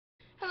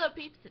Hello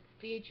peeps, it's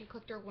the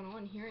Collector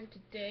 101 here, and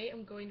today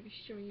I'm going to be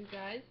showing you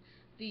guys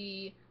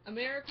the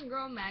American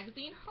Girl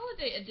Magazine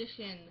Holiday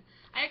Edition.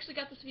 I actually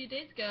got this a few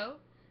days ago,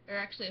 or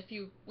actually a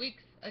few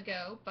weeks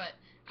ago, but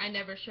I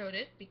never showed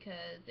it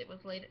because it was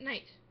late at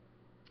night.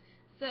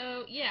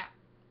 So, yeah.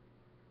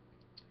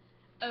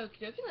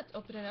 Okie dokie, let's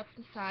open it up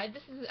inside.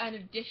 This is an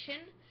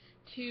addition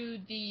to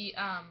the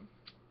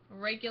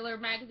regular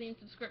magazine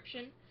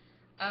subscription.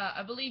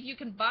 I believe you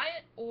can buy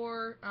it,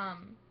 or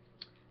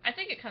I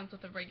think it comes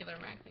with a regular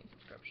magazine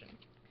subscription.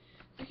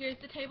 So here's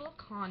the table of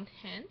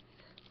contents.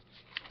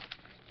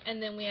 And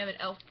then we have an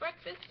elf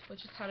breakfast,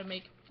 which is how to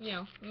make,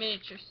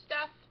 miniature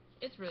stuff.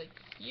 It's really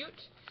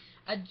cute.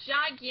 A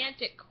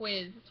gigantic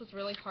quiz. This was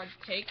really hard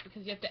to take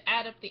because you have to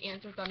add up the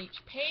answers on each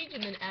page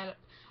and then add up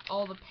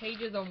all the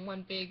pages on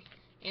one big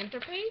answer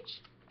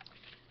page.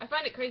 I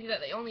find it crazy that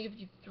they only give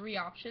you 3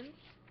 options,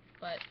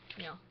 but,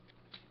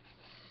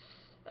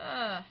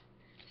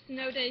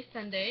 Snow Day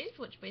Sundays,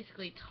 which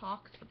basically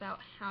talks about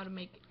how to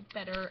make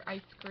better ice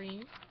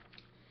cream.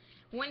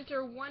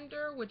 Winter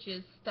Wonder, which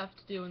is stuff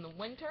to do in the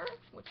winter,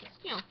 which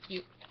is,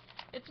 cute.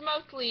 It's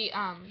mostly,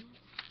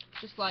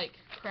 just like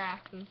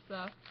crafts and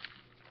stuff.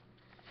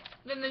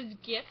 Then there's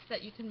gifts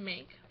that you can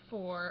make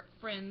for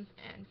friends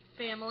and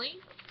family.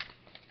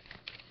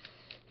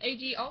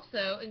 AG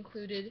also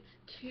included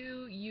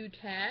 2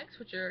 U-tags,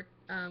 which are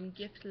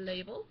gift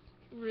labels.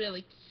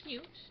 Really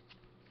cute.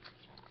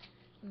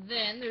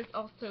 Then there's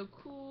also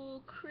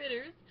Cool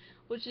Critters,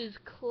 which is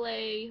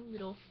clay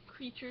little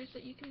creatures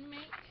that you can make.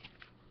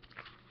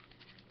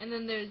 And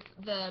then there's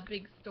the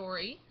big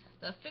story,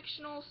 the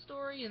fictional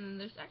story, and then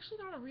there's actually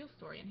not a real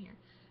story in here.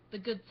 The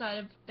Good Side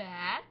of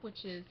Bad,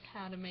 which is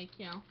how to make,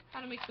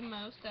 how to make the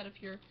most out of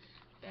your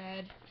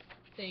bad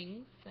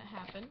things that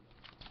happen.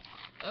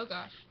 Oh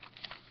gosh.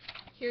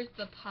 Here's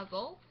the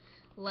puzzle,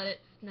 Let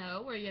It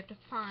Snow, where you have to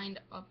find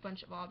a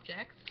bunch of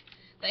objects.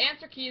 The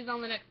answer key is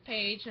on the next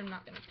page. I'm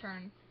not going to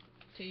turn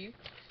to you.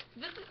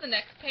 So this is the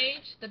next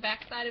page. The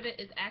back side of it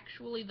is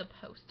actually the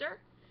poster.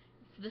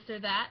 It's this or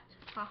that,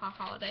 haha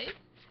holidays.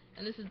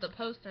 And this is the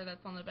poster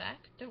that's on the back.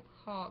 Don't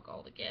hog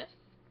all the gifts.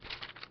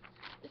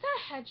 Is that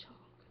a hedgehog?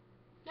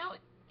 No,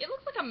 it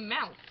looks like a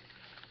mouse.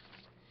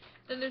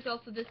 Then there's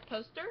also this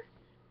poster,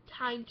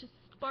 Time to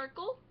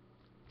Sparkle.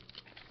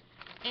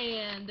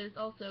 And there's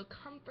also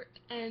Comfort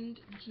and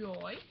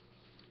Joy.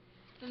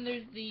 Then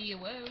there's the,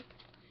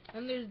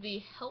 then there's the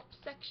help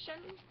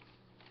section.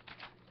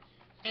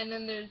 And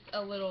then there's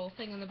a little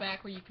thing in the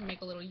back where you can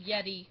make a little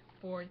Yeti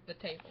for the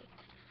table.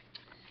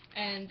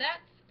 And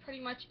that's pretty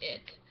much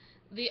it.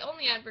 The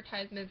only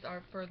advertisements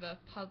are for the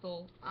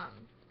puzzle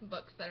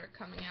books that are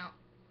coming out.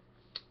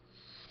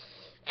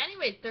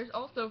 Anyways, there's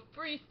also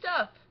free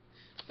stuff.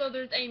 So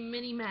there's a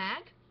mini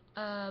mag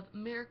of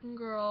American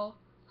Girl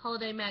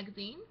Holiday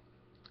Magazine,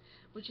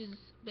 which is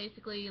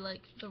basically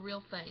like the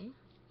real thing,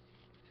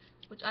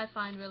 which I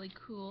find really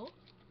cool.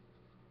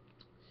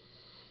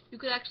 You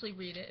could actually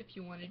read it if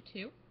you wanted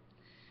to.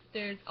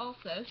 There's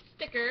also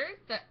stickers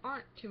that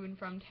aren't to and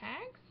from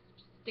tags.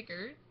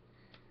 Stickers.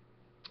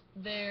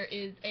 There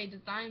is a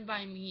Design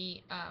by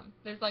Me,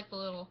 there's like the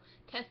little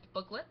test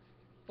booklet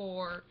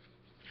for,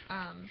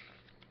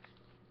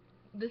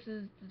 this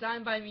is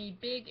Design by Me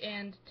Big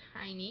and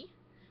Tiny,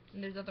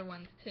 and there's other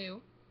ones too.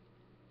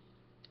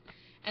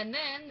 And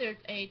then there's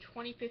a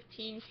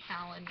 2015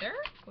 calendar,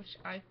 which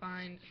I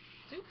find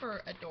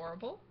super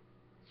adorable.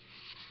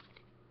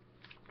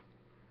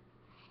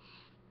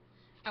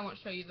 I won't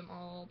show you them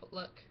all, but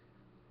look.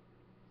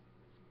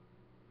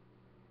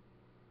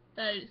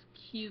 That is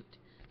cute.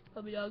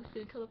 Puppy dog's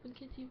gonna come up and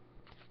kiss you.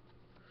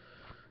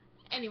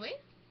 Anyways.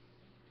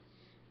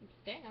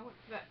 Dang, I went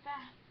through that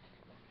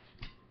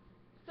fast.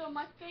 So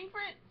my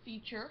favorite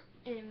feature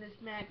in this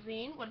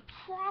magazine would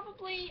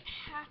probably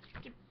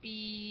have to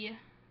be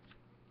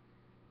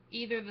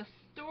either the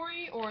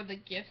story or the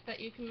gifts that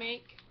you can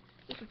make.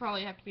 This would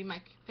probably have to be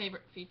my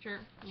favorite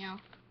feature,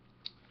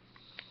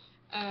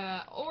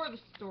 or the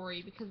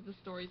story, because the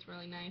story is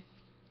really nice.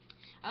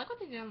 I like what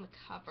they did on the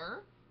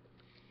cover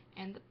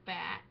and the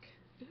back.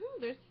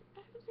 Ooh, I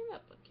haven't seen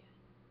that book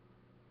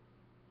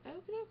yet.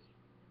 Okie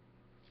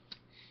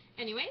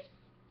dokie. Anyways,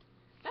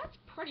 that's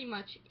pretty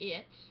much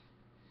it.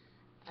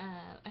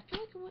 I feel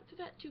like I went through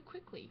that too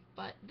quickly,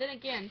 but then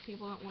again,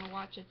 people don't want to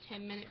watch a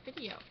 10-minute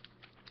video.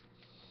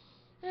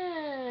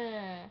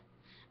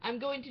 I'm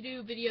going to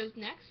do videos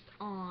next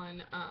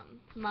on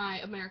my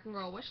American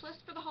Girl wish list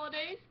for the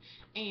holidays,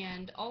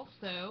 and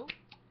also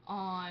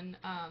on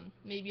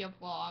maybe a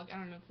vlog. I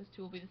don't know if this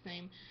two will be the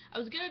same. I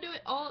was going to do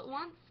it all at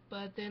once,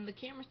 but then the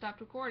camera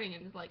stopped recording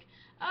and was like,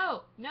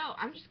 oh, no,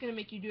 I'm just going to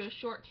make you do a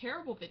short,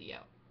 terrible video.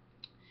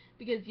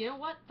 Because you know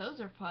what?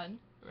 Those are fun,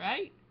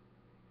 right?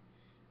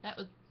 That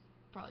was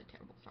probably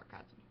terrible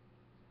sarcasm.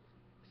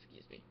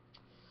 Excuse me.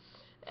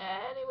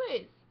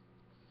 Anyways,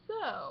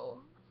 so,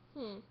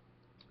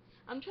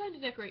 I'm trying to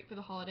decorate for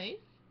the holidays,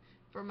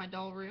 for my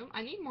doll room.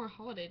 I need more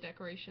holiday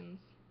decorations,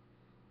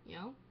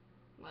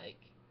 like,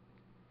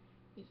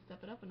 need to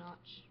step it up a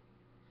notch.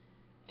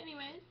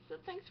 Anyways, so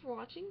thanks for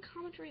watching.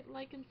 Comment, rate,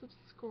 like, and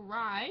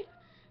subscribe.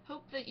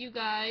 hope that you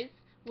guys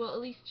will at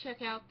least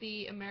check out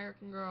the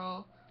American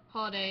Girl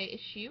holiday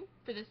issue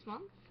for this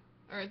month,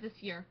 or this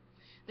year.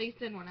 They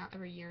send one out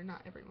every year,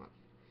 not every month.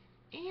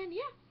 And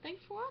yeah,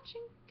 thanks for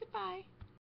watching. Goodbye.